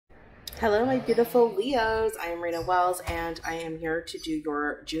Hello, my beautiful Leos. I am Rena Wells, and I am here to do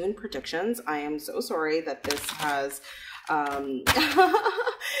your June predictions. I am so sorry that this has the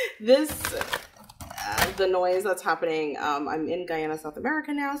noise that's happening. I'm in Guyana, South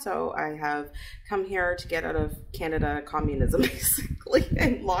America now, so I have come here to get out of Canada communism, basically,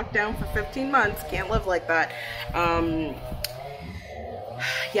 and locked down for 15 months. Can't live like that.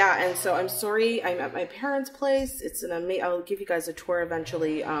 Yeah, and so I'm sorry, I'm at my parents' place. It's an amazing, I'll give you guys a tour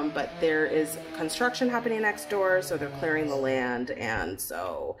eventually, but there is construction happening next door, so they're clearing the land, and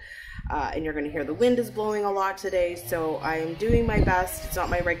so, and you're going to hear the wind is blowing a lot today, so I am doing my best. It's not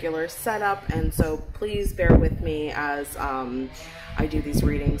my regular setup, and so please bear with me as I do these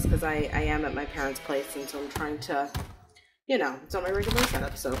readings, because I am at my parents' place, and so I'm trying to, you know, it's not my regular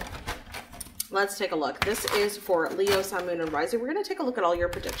setup, so let's take a look. This is for Leo, Sun, Moon, and Rising. We're going to take a look at all your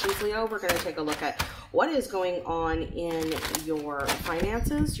predictions, Leo. We're going to take a look at what is going on in your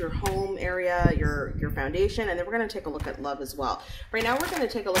finances, your home area, your foundation, and then we're going to take a look at love as well. Right now, we're going to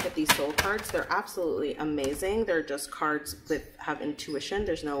take a look at these soul cards. They're absolutely amazing. They're just cards that have intuition.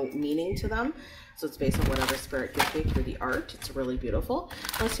 There's no meaning to them. So it's based on whatever spirit gives me through the art. It's really beautiful.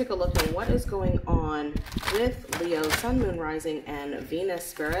 Let's take a look at what is going on with Leo, Sun, Moon, Rising, and Venus,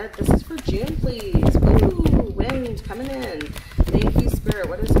 Spirit. This is for June, please. Ooh, wind coming in. Thank you, Spirit.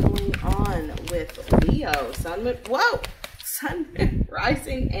 What is going on with Leo, Sun, Moon, whoa! Sun, Moon,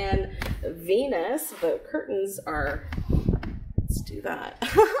 Rising, and Venus. The curtains are, let's do that.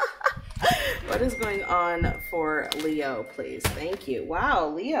 What is going on for Leo, please? Thank you. Wow,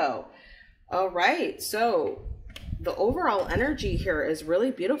 Leo. All right, so the overall energy here is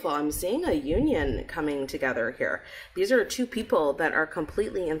really beautiful. I'm seeing a union coming together here. These are two people that are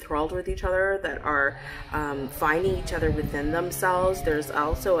completely enthralled with each other, that are finding each other within themselves. There's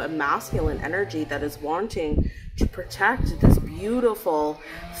also a masculine energy that is wanting to protect this beautiful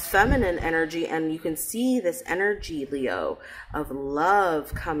feminine energy, and you can see this energy, Leo, of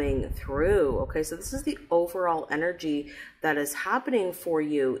love coming through. Okay, so this is the overall energy that is happening for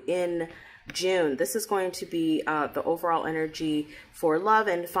you in June. This is going to be the overall energy for love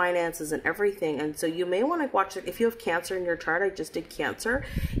and finances and everything. And so you may want to watch it if you have Cancer in your chart. I just did Cancer.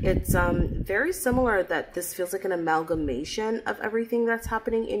 It's very similar, that this feels like an amalgamation of everything that's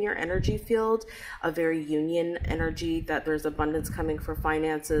happening in your energy field, a very union energy, that there's abundance coming for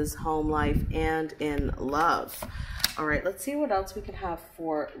finances, home life, and in love. All right, let's see what else we can have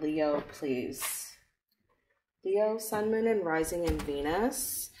for Leo, please. Leo, Sun, Moon, and Rising, and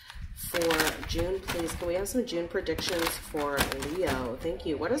Venus. For June, please. Can we have some June predictions for Leo? Thank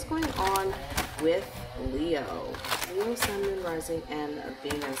you. What is going on with Leo? Leo, Sun, Moon, Rising, and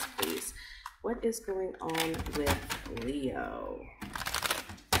Venus, please. What is going on with Leo?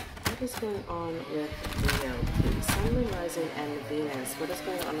 What is going on with Leo, please? Sun, Moon, Rising, and Venus. What is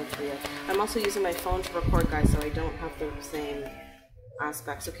going on with Leo? I'm also using my phone to record, guys, so I don't have the same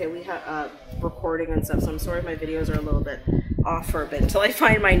aspects. Okay, we have recording and stuff, so I'm sorry my videos are a little bit off for a bit until I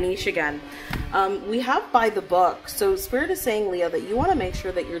find my niche again. We have by the book. So Spirit is saying, Leo, that you want to make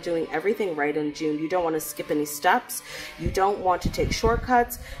sure that you're doing everything right in June. You don't want to skip any steps. You don't want to take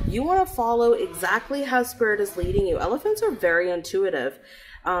shortcuts. You want to follow exactly how Spirit is leading you. Elephants are very intuitive.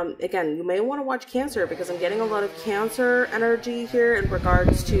 Again, you may want to watch Cancer, because I'm getting a lot of Cancer energy here in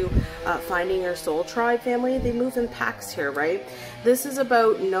regards to finding your soul tribe family. They move in packs here, right? This is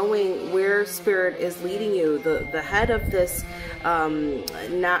about knowing where Spirit is leading you. The head of this,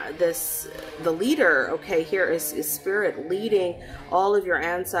 the leader, okay, here is Spirit leading all of your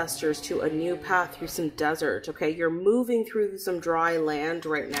ancestors to a new path through some desert, okay? You're moving through some dry land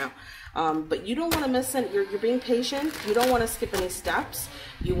right now. But you don't want to miss it. You're being patient. You don't want to skip any steps.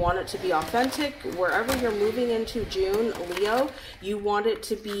 You want it to be authentic. Wherever you're moving into June, Leo, you want it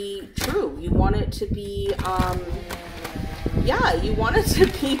to be true. You want it to be, yeah, you want it to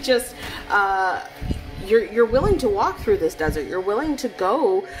be just, you're willing to walk through this desert. You're willing to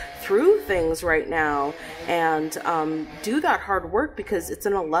go through things right now and do that hard work, because it's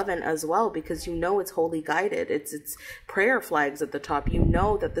an 11 as well, because you know it's wholly guided. It's prayer flags at the top. You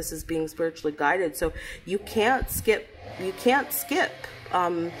know that this is being spiritually guided, so you can't skip. You can't skip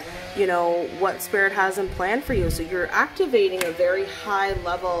you know, what Spirit has in plan for you. So you're activating a very high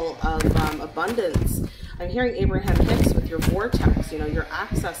level of abundance. I'm hearing Abraham Hicks with your Vortex. You know, you're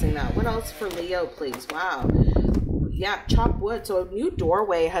accessing that. What else for Leo, please? Wow. Yeah, chop wood. So a new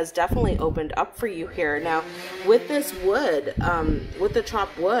doorway has definitely opened up for you here. Now, with this wood, with the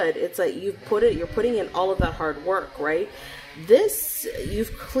chopped wood, it's like you're putting in all of that hard work, right? this,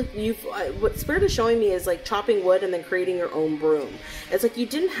 what Spirit is showing me is like chopping wood and then creating your own broom. It's like you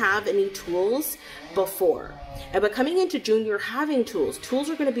didn't have any tools before. But coming into June, you're having tools. Tools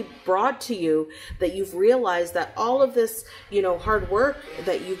are going to be brought to you that you've realized that all of this, you know, hard work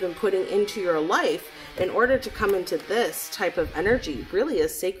that you've been putting into your life in order to come into this type of energy, really a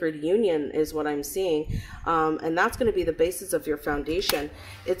sacred union is what I'm seeing. And that's going to be the basis of your foundation.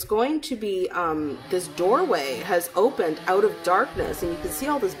 It's going to be, this doorway has opened out of darkness, and you can see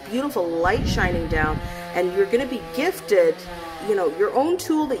all this beautiful light shining down, and you're going to be gifted, you know, your own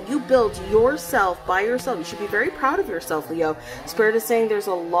tool that you built yourself by yourself. You should be very proud of yourself, Leo. Spirit is saying there's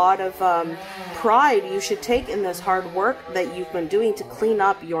a lot of pride you should take in this hard work that you've been doing to clean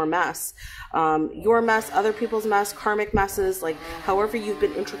up your mess. Your mess, other people's mess, karmic messes, like however you've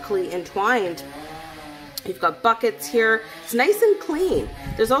been intricately entwined. You've got buckets here. It's nice and clean.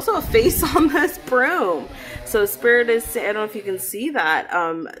 There's also a face on this broom. So Spirit is, I don't know if you can see that.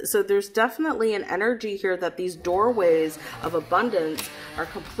 So there's definitely an energy here that these doorways of abundance are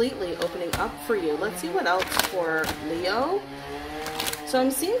completely opening up for you. Let's see what else for Leo. So I'm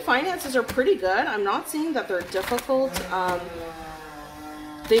seeing finances are pretty good. I'm not seeing that they're difficult.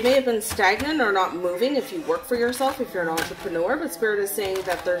 They may have been stagnant or not moving if you work for yourself, if you're an entrepreneur, but Spirit is saying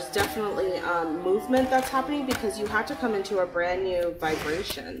that there's definitely movement that's happening because you had to come into a brand new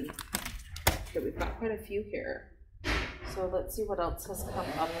vibration. Okay, we've got quite a few here. So let's see what else has come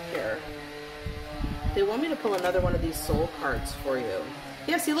up here. They want me to pull another one of these soul cards for you.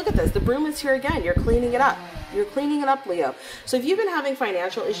 Yeah, see, look at this. The broom is here again. You're cleaning it up. You're cleaning it up, Leo. So if you've been having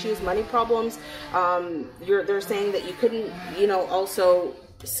financial issues, money problems, they're saying that you couldn't, you know, also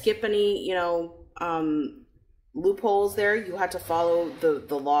skip any, you know, loopholes there. You had to follow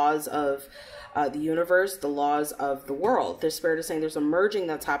the laws of the universe, the laws of the world. The Spirit is saying there's a merging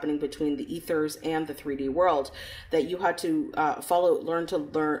that's happening between the ethers and the 3D world that you had to learn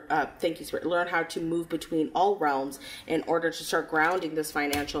thank you, Spirit, learn how to move between all realms in order to start grounding this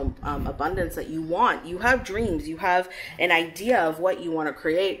financial abundance that you want. You have dreams, you have an idea of what you want to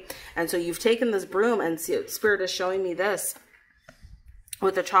create. And so you've taken this broom, and Spirit is showing me this.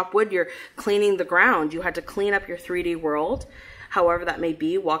 With the chopped wood, you're cleaning the ground. You had to clean up your 3D world, however that may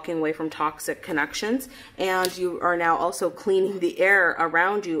be, walking away from toxic connections. And you are now also cleaning the air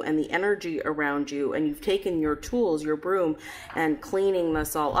around you and the energy around you. And you've taken your tools, your broom, and cleaning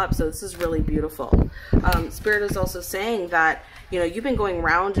this all up. So this is really beautiful. Spirit is also saying that, you know, you've been going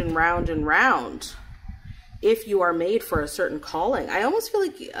round and round and round if you are made for a certain calling. I almost feel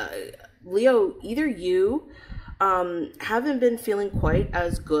like, Leo, either you haven't been feeling quite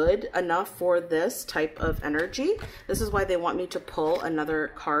as good enough for this type of energy. This is why they want me to pull another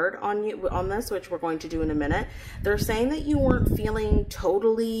card on you on this, which we're going to do in a minute. They're saying that you weren't feeling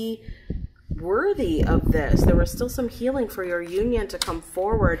totally worthy of this. There was still some healing for your union to come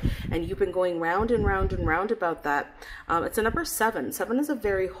forward, and you've been going round and round and round about that. It's a number 7. 7 is a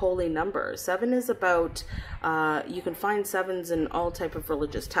very holy number. 7 is about, you can find 7s in all type of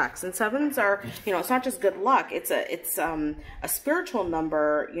religious texts, and 7s are, you know, it's not just good luck. It's a spiritual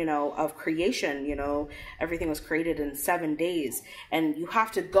number, you know, of creation. You know, everything was created in 7 days, and you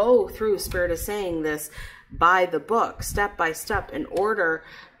have to go through, Spirit is saying this, by the book, step by step, in order,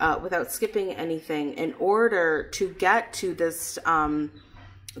 without skipping anything, in order to get to this,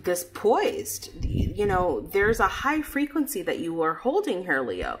 this poised, you know, there's a high frequency that you are holding here,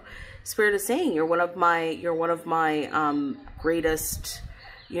 Leo. Spirit is saying you're one of my greatest,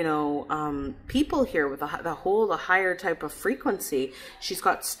 you know, people here with a higher type of frequency. She's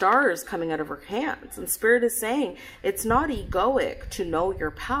got stars coming out of her hands, and Spirit is saying it's not egoic to know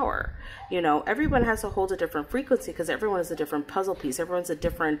your power. You know, everyone has to hold a different frequency because everyone is a different puzzle piece. Everyone's a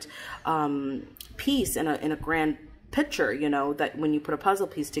different piece in a grand picture, you know, that when you put a puzzle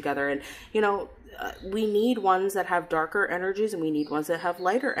piece together. And, you know, we need ones that have darker energies, and we need ones that have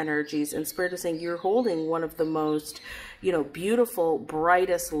lighter energies. And Spirit is saying you're holding one of the most, you know, beautiful,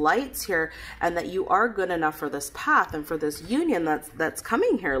 brightest lights here, and that you are good enough for this path and for this union that's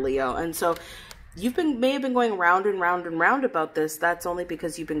coming here, Leo. And so you've may have been going round and round and round about this. That's only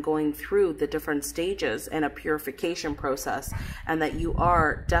because you've been going through the different stages in a purification process, and that you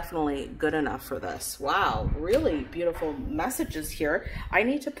are definitely good enough for this. Wow, really beautiful messages here. I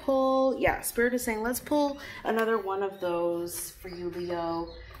need to pull, yeah, Spirit is saying let's pull another one of those for you, Leo.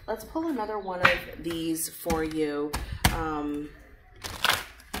 Let's pull another one of these for you.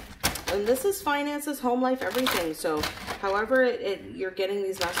 And this is finances, home life, everything. So however you're getting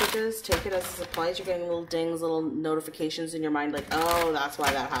these messages, take it as it applies. You're getting little dings, little notifications in your mind like, oh, that's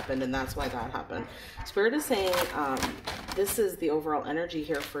why that happened and that's why that happened. Spirit is saying this is the overall energy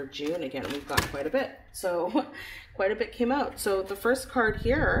here for June. Again, we've got quite a bit. So quite a bit came out. So the first card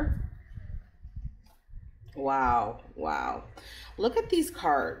here, wow, wow. Look at these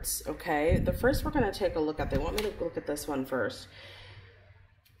cards, okay? The first we're going to take a look at, they want me to look at this one first.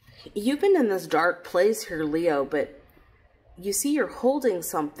 You've been in this dark place here, Leo, but you see you're holding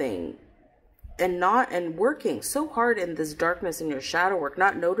something and working so hard in this darkness in your shadow work,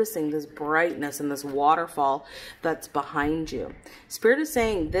 not noticing this brightness and this waterfall that's behind you. Spirit is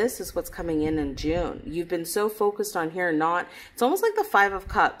saying this is what's coming in June. You've been so focused on here, it's almost like the Five of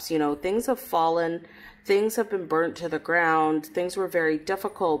Cups, you know, things have fallen, things have been burnt to the ground, things were very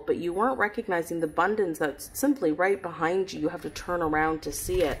difficult, but you weren't recognizing the abundance that's simply right behind you. You have to turn around to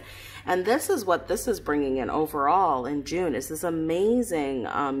see it. And this is what this is bringing in overall in June, is this amazing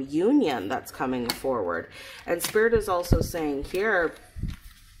union that's coming forward. And Spirit is also saying here,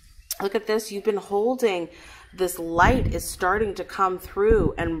 look at this, you've been holding, this light is starting to come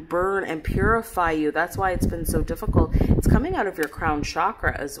through and burn and purify you. That's why it's been so difficult. It's coming out of your crown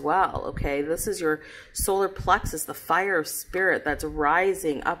chakra as well, okay? This is your solar plexus, the fire of spirit that's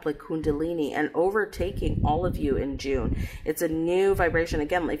rising up like Kundalini and overtaking all of you in June. It's a new vibration.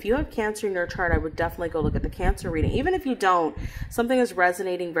 Again, if you have Cancer in your chart, I would definitely go look at the Cancer reading. Even if you don't, something is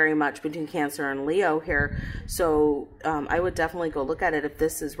resonating very much between Cancer and Leo here. So I would definitely go look at it if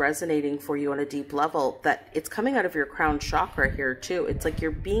this is resonating for you on a deep level, that it's coming out of your crown chakra here too. It's like you're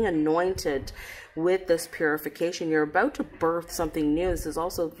being anointed with this purification. You're about to birth something new. This is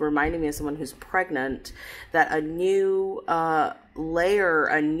also reminding me of someone who's pregnant, that a new layer,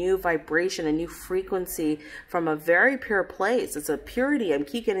 a new vibration, a new frequency from a very pure place. It's a purity. I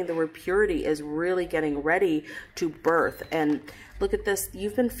keep getting the word purity is really getting ready to birth. And look at this.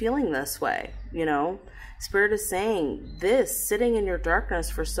 You've been feeling this way, you know. Spirit is saying this, sitting in your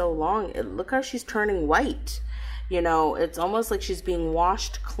darkness for so long, look how she's turning white. You know, it's almost like she's being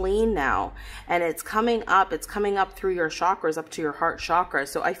washed clean now. And it's coming up through your chakras, up to your heart chakra.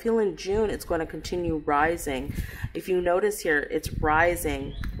 So I feel in June, it's going to continue rising. If you notice here, it's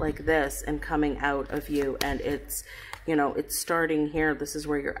rising like this and coming out of you. And it's, you know, it's starting here. This is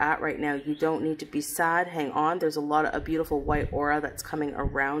where you're at right now. You don't need to be sad. Hang on. There's a beautiful white aura that's coming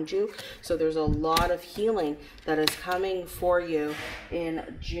around you. So there's a lot of healing that is coming for you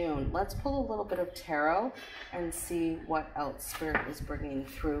in June. Let's pull a little bit of tarot and see what else Spirit is bringing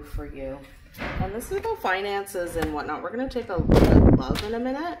through for you. And this is about finances and whatnot. We're going to take a look at love in a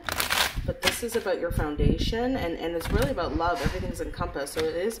minute. But this is about your foundation. And it's really about love. Everything's encompassed. So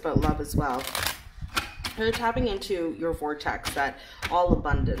it is about love as well. You're tapping into your vortex, that all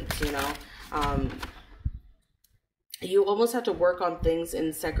abundance, you know. You almost have to work on things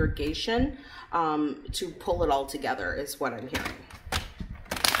in segregation to pull it all together is what I'm hearing.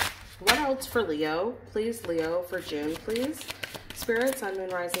 What else for Leo? Please, Leo, for June, please. Spirit, Sun, Moon,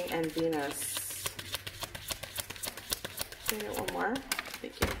 Rising, and Venus. Can I get one more?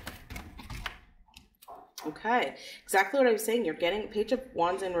 Thank you. Okay, exactly what I was saying. You're getting Page of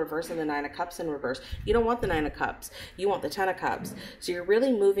Wands in reverse and the Nine of Cups in reverse. You don't want the Nine of Cups. You want the Ten of Cups. So you're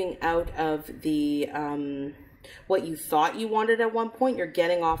really moving out of the what you thought you wanted at one point. You're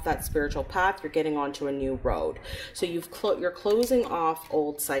getting off that spiritual path. You're getting onto a new road. So you're closing off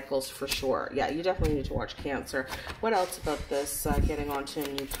old cycles for sure. Yeah, you definitely need to watch Cancer. What else about this getting onto a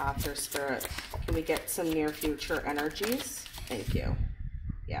new path or Spirit? Can we get some near future energies? Thank you.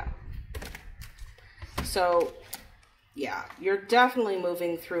 Yeah. So, yeah, you're definitely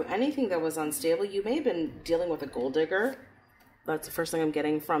moving through anything that was unstable. You may have been dealing with a gold digger. That's the first thing I'm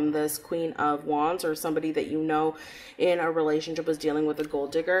getting from this Queen of Wands, or somebody that you know in a relationship was dealing with a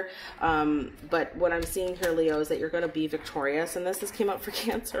gold digger. But what I'm seeing here, Leo, is that you're going to be victorious. And this came out for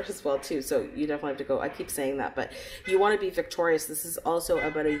Cancer as well, too. So you definitely have to go. I keep saying that, but you want to be victorious. This is also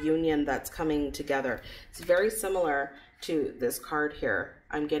about a union that's coming together. It's very similar to this card here.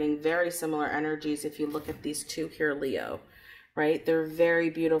 I'm getting very similar energies if you look at these two here, Leo, right? They're very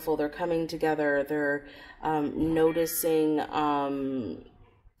beautiful. They're coming together. They're noticing,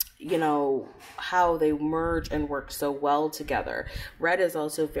 you know, how they merge and work so well together. Red is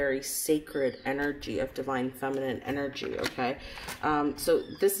also very sacred energy of divine feminine energy, okay? So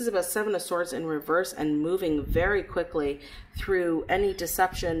this is about Seven of Swords in reverse and moving very quickly through any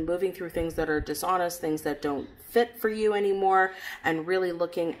deception, moving through things that are dishonest, things that don't fit for you anymore, and really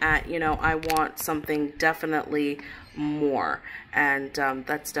looking at, you know, I want something definitely more. And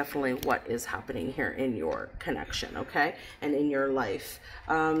that's definitely what is happening here in your connection, okay, and in your life.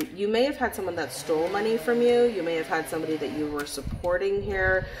 You may have had someone that stole money from you. You may have had somebody that you were supporting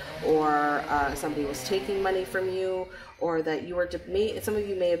here, or somebody was taking money from you, or that you were, some of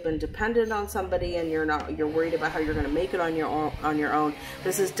you may have been dependent on somebody, and you're worried about how you're going to make it on your own.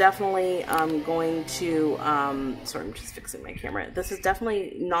 This is definitely going to, sorry, I'm just fixing my camera. This is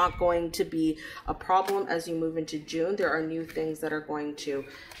definitely not going to be a problem as you move into June. There are new things that are going to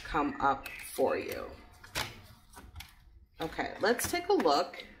come up for you. Okay, let's take a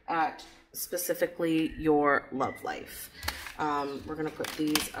look at specifically your love life. We're going to put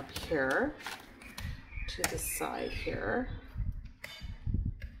these up here to the side here.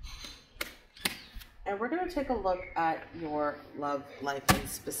 And we're going to take a look at your love life, and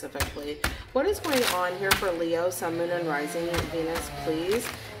specifically what is going on here for Leo, Sun, Moon, and Rising Venus, please,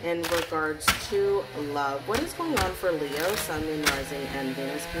 in regards to love. What is going on for Leo, Sun, Moon, Rising, and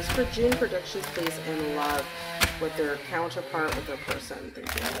Venus, please, for June predictions, please, in love with their counterpart, with their person.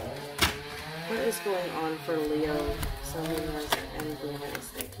 Thank you. What is going on for Leo, Sun, Moon, Rising, and Venus?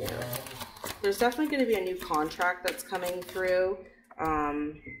 Thank you. There's definitely going to be a new contract that's coming through.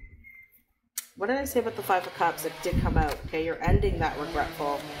 What did I say about the Five of Cups? It did come out. Okay, you're ending that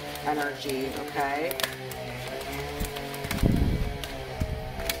regretful energy. Okay.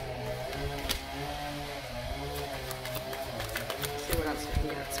 Let's see what else we can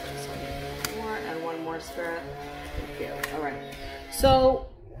get. So more and one more, Spirit. Thank you. All right. So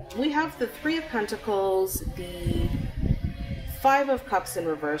we have the Three of Pentacles, the Five of Cups in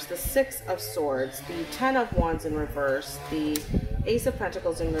reverse, the Six of Swords, the Ten of Wands in reverse, the Ace of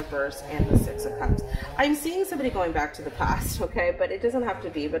Pentacles in reverse, and the Six of Cups. I'm seeing somebody going back to the past, okay, but it doesn't have to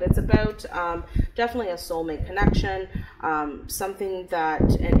be, but it's about definitely a soulmate connection, something that,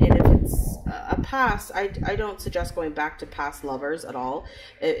 and if it's a past, I don't suggest going back to past lovers at all,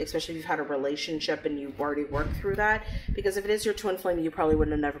 especially if you've had a relationship and you've already worked through that, because if it is your twin flame, you probably would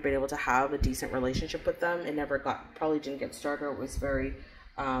have never been able to have a decent relationship with them. It never probably didn't get started. It was very,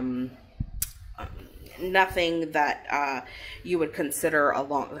 nothing that you would consider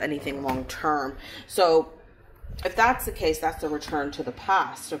anything long term. So if that's the case, that's the return to the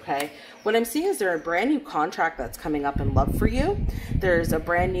past, okay? What I'm seeing is there a brand new contract that's coming up in love for you. There's a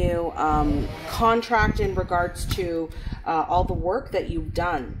brand new contract in regards to all the work that you've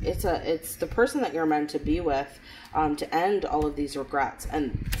done. It's the person that you're meant to be with, to end all of these regrets.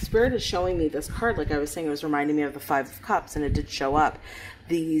 And Spirit is showing me this card, like I was saying, it was reminding me of the Five of Cups, and it did show up.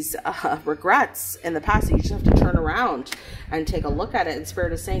 These regrets in the past, you just have to turn around and take a look at it. And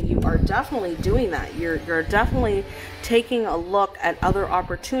Spirit is saying you are definitely doing that. You're definitely taking a look at other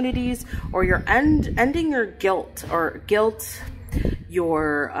opportunities, or you're ending your guilt,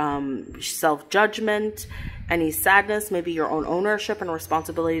 your self-judgment, any sadness, maybe your own ownership and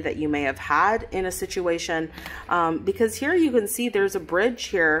responsibility that you may have had in a situation. Because here you can see there's a bridge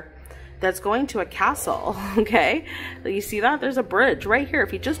here that's going to a castle, okay? You see that? There's a bridge right here. If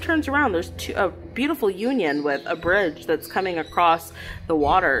he just turns around, there's a beautiful union with a bridge that's coming across the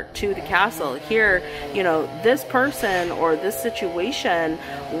water to the castle. Here, you know, this person or this situation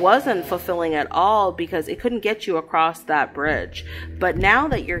wasn't fulfilling at all because it couldn't get you across that bridge. But now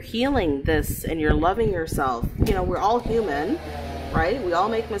that you're healing this and you're loving yourself, you know, we're all human, right? We all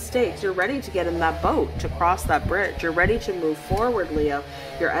make mistakes. You're ready to get in that boat, to cross that bridge. You're ready to move forward, Leo.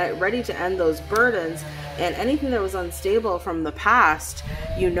 You're ready to end those burdens, and anything that was unstable from the past,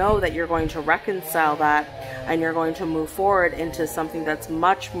 you know that you're going to reconcile that, and you're going to move forward into something that's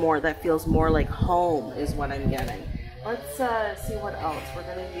much more, that feels more like home, is what I'm getting. Let's see what else. We're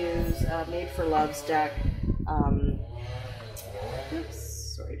going to use Made for Love's deck.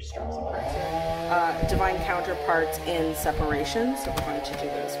 Oops, sorry, just dropped some cards here. Divine Counterparts in Separation. So we're going to do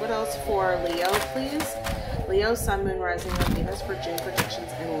this. What else for Leo, please? Leo, Sun, Moon, Rising, and Venus for June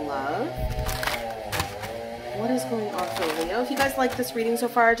predictions in love. What is going on for Leo? If you guys like this reading so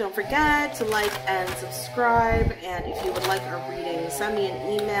far, don't forget to like and subscribe. And if you would like a reading, send me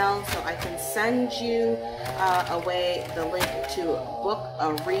an email so I can send you the link to book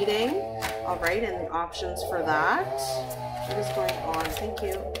a reading. All right, and the options for that. What is going on? Thank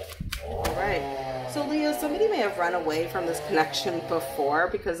you. All right. So Leo, somebody may have run away from this connection before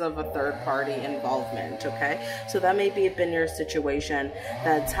because of a third-party involvement, okay? So that may be been your situation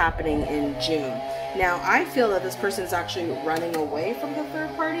that's happening in June. Now, I feel that this person is actually running away from the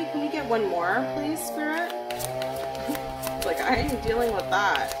third party. Can we get one more, please, Spirit? Like, I am dealing with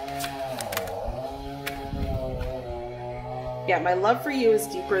that. Yeah, my love for you is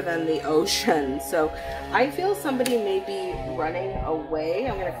deeper than the ocean. So I feel somebody may be running away.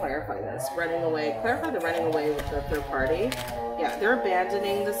 I'm going to clarify this. Running away. Clarify the running away with the third party. Yeah, they're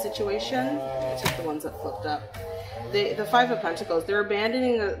abandoning the situation. I'll take the ones that flipped up. The Five of Pentacles, they're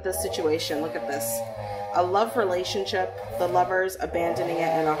abandoning the situation. Look at this. A love relationship, the lovers abandoning it,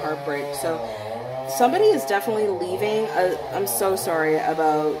 and a heartbreak. So somebody is definitely leaving. I'm so sorry,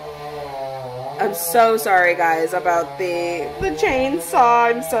 guys, about the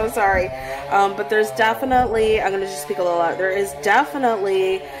chainsaw. I'm so sorry. But there's definitely, I'm going to just speak a little out. There is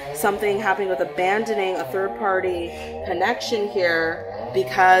definitely something happening with abandoning a third party connection here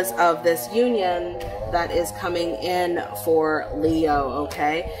because of this union that is coming in for Leo,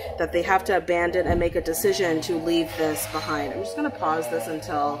 okay? That they have to abandon and make a decision to leave this behind. I'm just going to pause this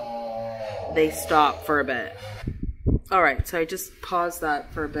until they stop for a bit. All right, so I just paused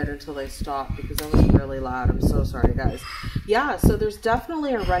that for a bit until they stop because that was really loud. I'm so sorry, guys. Yeah, so there's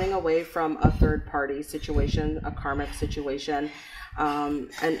definitely a running away from a third party situation, a karmic situation.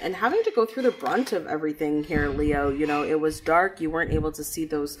 And having to go through the brunt of everything here, Leo. You know, it was dark. You weren't able to see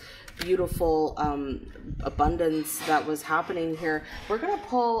those beautiful abundance that was happening here. We're going to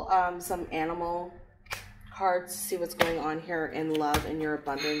pull some animal cards to see what's going on here in love and your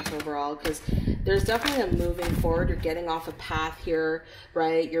abundance overall, because there's definitely a moving forward. You're getting off a path here,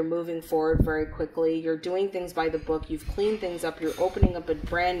 right? You're moving forward very quickly. You're doing things by the book. You've cleaned things up. You're opening up a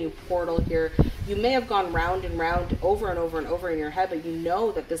brand new portal here. You may have gone round and round over and over and over in your head, but you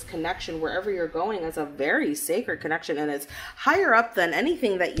know that this connection, wherever you're going, is a very sacred connection, and it's higher up than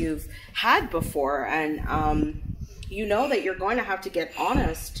anything that you've had before. And you know that you're going to have to get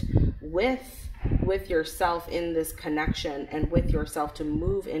honest with yourself in this connection and with yourself to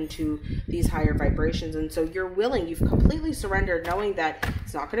move into these higher vibrations. And so you're willing, you've completely surrendered, knowing that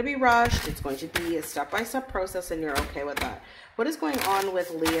it's not going to be rushed. It's going to be a step-by-step process, and you're okay with that. What is going on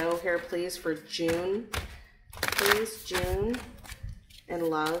with Leo here, please, for June? Please, June, in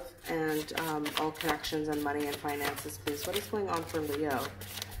love and all connections and money and finances, please. What is going on for Leo?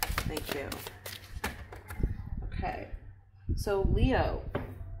 Thank you. Okay, so Leo,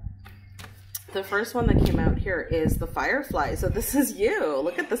 the first one that came out here is the Firefly. So this is you.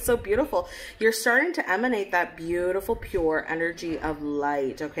 Look at this, so beautiful. You're starting to emanate that beautiful, pure energy of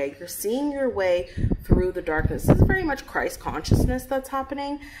light, okay? You're seeing your way through the darkness. This is very much Christ consciousness that's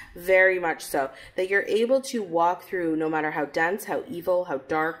happening, very much so. That you're able to walk through, no matter how dense, how evil, how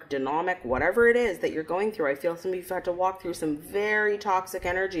dark, dynamic, whatever it is that you're going through. I feel some of you have had to walk through some very toxic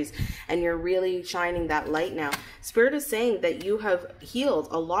energies, and you're really shining that light now. Spirit is saying that you have healed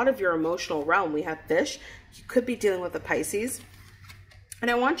a lot of your emotional realm. We have fish. You could be dealing with a Pisces. And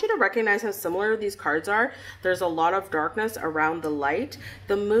I want you to recognize how similar these cards are. There's a lot of darkness around the light.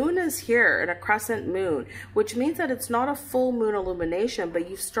 The moon is here in a crescent moon, which means that it's not a full moon illumination, but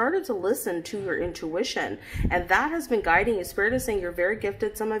you've started to listen to your intuition. And that has been guiding you. Spirit is saying you're very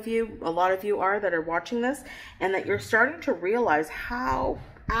gifted, some of you, a lot of you are that are watching this, and that you're starting to realize how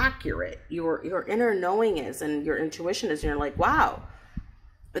accurate your inner knowing is and your intuition is. And you're like, wow.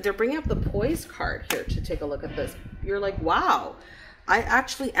 But they're bringing up the Poise card here to take a look at this. You're like, wow, I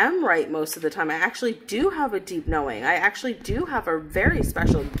actually am right most of the time. I actually do have a deep knowing. I actually do have a very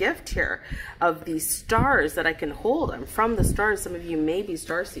special gift here of these stars that I can hold. I'm from the stars. Some of you may be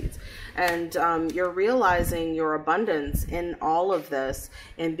starseeds. And you're realizing your abundance in all of this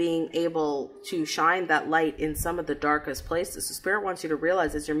and being able to shine that light in some of the darkest places. So Spirit wants you to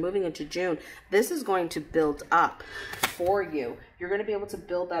realize as you're moving into June, this is going to build up for you. You're going to be able to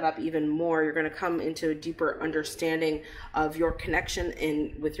build that up even more. You're going to come into a deeper understanding of your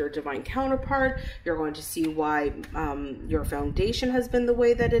connection with your divine counterpart. You're going to see why your foundation has been the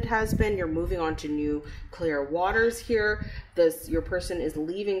way that it has been. You're moving on to new clear waters here. Your person is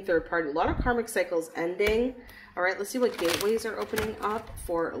leaving third party. A lot of karmic cycles ending. All right, let's see what gateways are opening up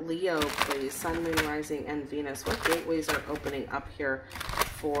for Leo, please. Sun, Moon, Rising, and Venus. What gateways are opening up here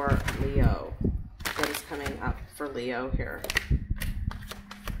for Leo? What is coming up for Leo here?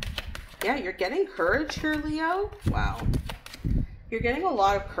 Yeah, you're getting courage here, Leo. Wow. You're getting a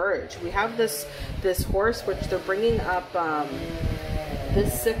lot of courage. We have this horse, which they're bringing up,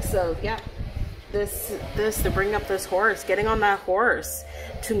 this six of, yeah, they're bringing up this horse, getting on that horse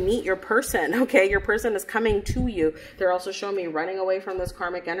to meet your person, okay? Your person is coming to you. They're also showing me running away from this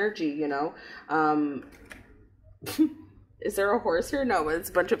karmic energy, you know? Is there a horse here? No, it's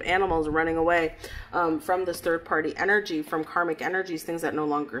a bunch of animals running away from this third party energy, from karmic energies, things that no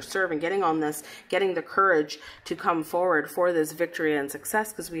longer serve, and getting on this, getting the courage to come forward for this victory and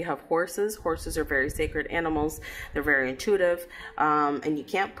success, because we have horses. Horses are very sacred animals. They're very intuitive, and you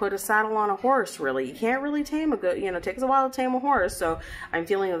can't put a saddle on a horse, really. You can't really tame a good, you know, it takes a while to tame a horse. So I'm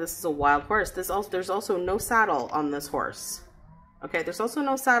feeling that this is a wild horse. There's also no saddle on this horse. Okay, there's also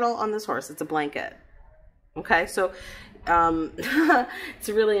no saddle on this horse. It's a blanket. Okay, so it's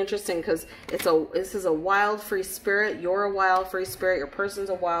really interesting because this is a wild free spirit. You're a wild free spirit. Your person's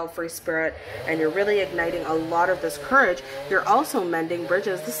a wild free spirit, and you're really igniting a lot of this courage. You're also mending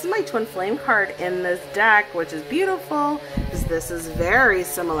bridges. This is my twin flame card in this deck, which is beautiful because this is very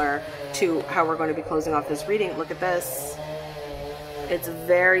similar to how we're going to be closing off this reading. Look at this. It's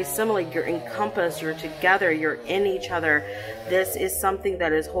very similar. You're encompassed, you're together, you're in each other. This is something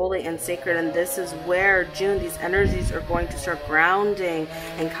that is holy and sacred, and this is where, June, these energies are going to start grounding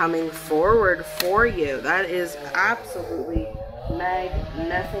and coming forward for you. That is absolutely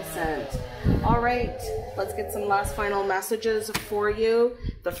magnificent. All right, let's get some last final messages for you.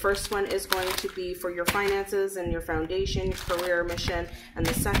 The first one is going to be for your finances and your foundation, career, mission. And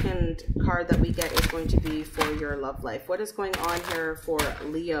the second card that we get is going to be for your love life. What is going on here for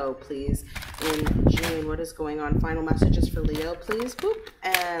Leo, please, in June? What is going on? Final messages for Leo, please. Boop,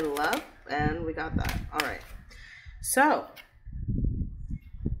 and love. And we got that. All right. So,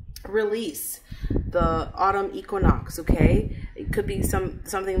 release the autumn equinox, okay? It could be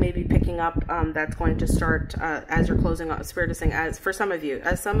something maybe picking up that's going to start as you're closing out. Spirit is saying, as for some of you,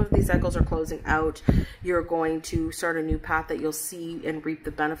 as some of these cycles are closing out, you're going to start a new path that you'll see and reap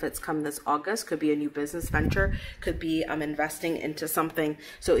the benefits come this August. Could be a new business venture, could be investing into something.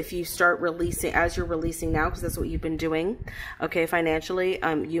 So if you start releasing, as you're releasing now, because that's what you've been doing, okay, financially,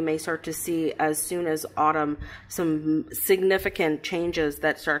 you may start to see as soon as autumn some significant changes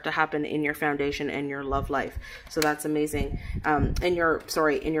that start to happen in your foundation and your love life. So that's amazing. In your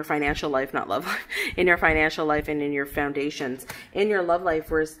financial life, not love life, in your financial life and in your foundations. In your love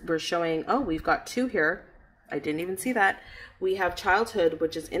life, we're showing, oh, we've got two here. I didn't even see that. We have childhood,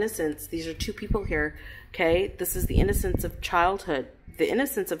 which is innocence. These are two people here. Okay, this is the innocence of childhood. The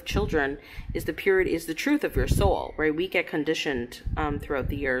innocence of children is the purity, is the truth of your soul, right? We get conditioned throughout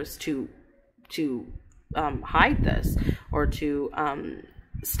the years to hide this or to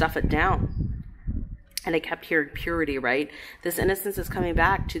stuff it down. And I kept hearing purity, right? This innocence is coming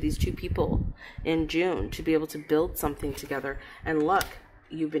back to these two people in June to be able to build something together. And look,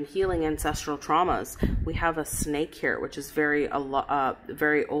 you've been healing ancestral traumas. We have a snake here, which is very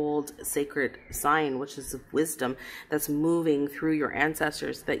old sacred sign, which is wisdom that's moving through your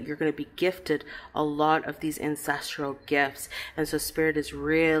ancestors, that you're going to be gifted a lot of these ancestral gifts. And so Spirit is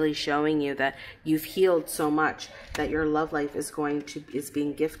really showing you that you've healed so much that your love life is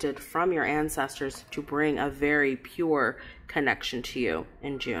being gifted from your ancestors to bring a very pure connection to you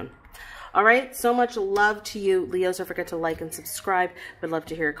in June. All right, so much love to you, Leos. Don't forget to like and subscribe. Would love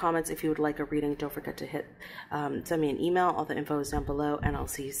to hear your comments. If you would like a reading, don't forget to send me an email. All the info is down below, and I'll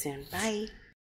see you soon. Bye.